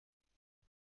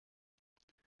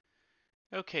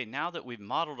Okay, now that we've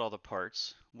modeled all the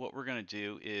parts, what we're going to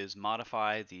do is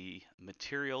modify the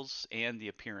materials and the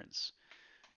appearance.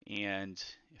 And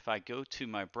if I go to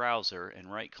my browser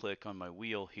and right click on my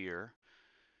wheel here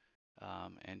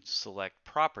and select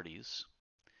properties,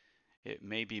 it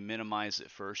may be minimized at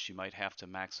first. You might have to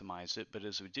maximize it. But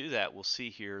as we do that, we'll see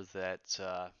here that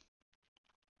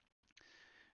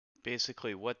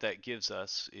basically what that gives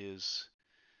us is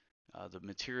the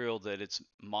material that it's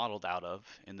modeled out of.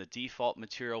 And the default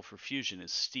material for Fusion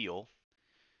is steel.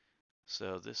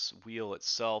 So this wheel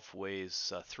itself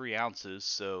weighs 3 ounces.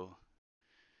 So,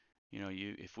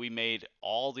 if we made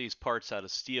all these parts out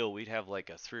of steel, we'd have like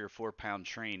a 3 or 4 pound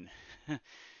train.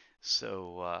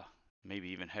 So maybe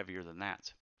even heavier than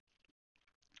that.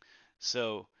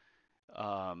 So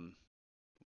um,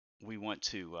 we want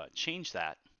to change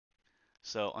that.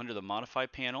 So under the Modify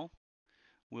panel,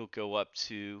 we'll go up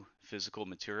to Physical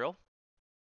Material.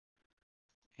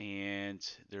 And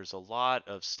there's a lot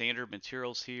of standard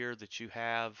materials here that you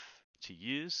have to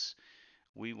use.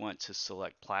 We want to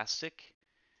select plastic,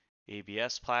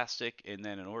 ABS plastic, and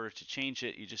then in order to change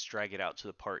it, you just drag it out to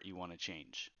the part you want to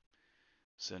change.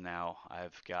 So now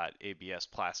I've got ABS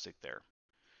plastic there.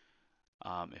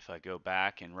 If I go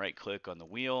back and right click on the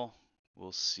wheel,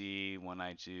 we'll see when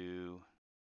I do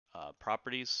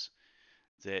properties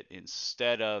that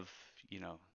instead of,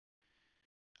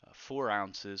 4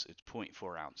 ounces, it's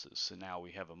 0.4 ounces. So now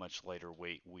we have a much lighter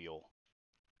weight wheel.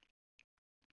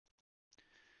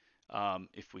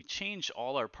 If we change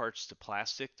all our parts to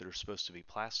plastic that are supposed to be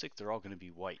plastic, they're all going to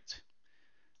be white.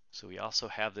 So we also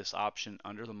have this option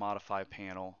under the Modify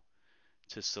panel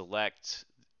to select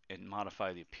and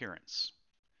modify the appearance.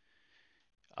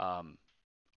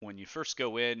 When you first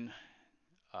go in,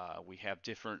 we have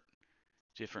different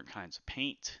kinds of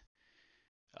paint.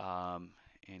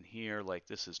 And here, like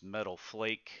this is metal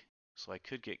flake, so I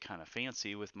could get kind of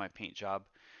fancy with my paint job.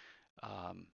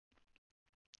 Um,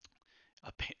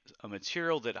 a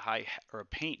material that or a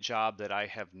paint job that I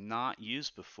have not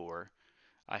used before,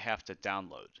 I have to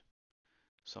download.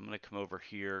 So I'm going to come over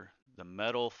here, the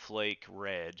metal flake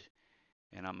red,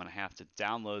 and I'm going to have to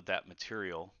download that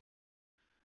material.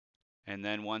 And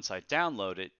then once I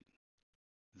download it,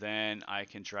 then I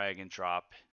can drag and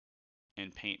drop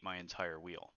and paint my entire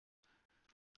wheel.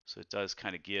 So it does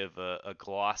kind of give a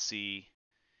glossy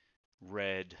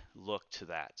red look to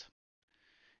that.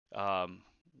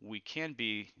 We can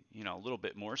be, a little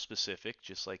bit more specific,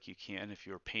 just like you can if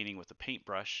you're painting with a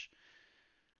paintbrush.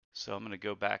 So I'm going to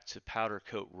go back to Powder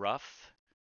Coat Rough,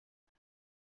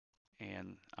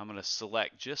 and I'm going to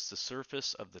select just the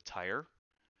surface of the tire.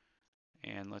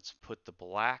 And let's put the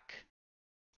black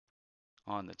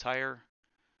on the tire,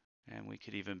 and we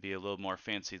could even be a little more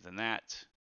fancy than that.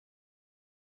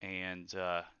 And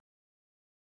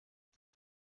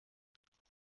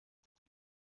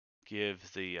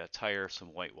give the tire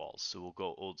some white walls. So we'll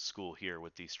go old school here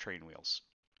with these train wheels.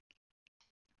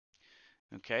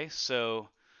 Okay, so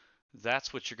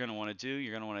that's what you're going to want to do.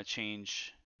 You're going to want to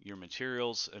change your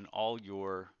materials and all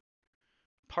your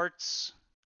parts,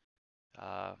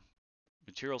 uh,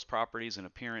 materials properties and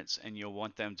appearance, and you'll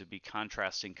want them to be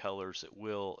contrasting colors that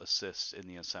will assist in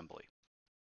the assembly.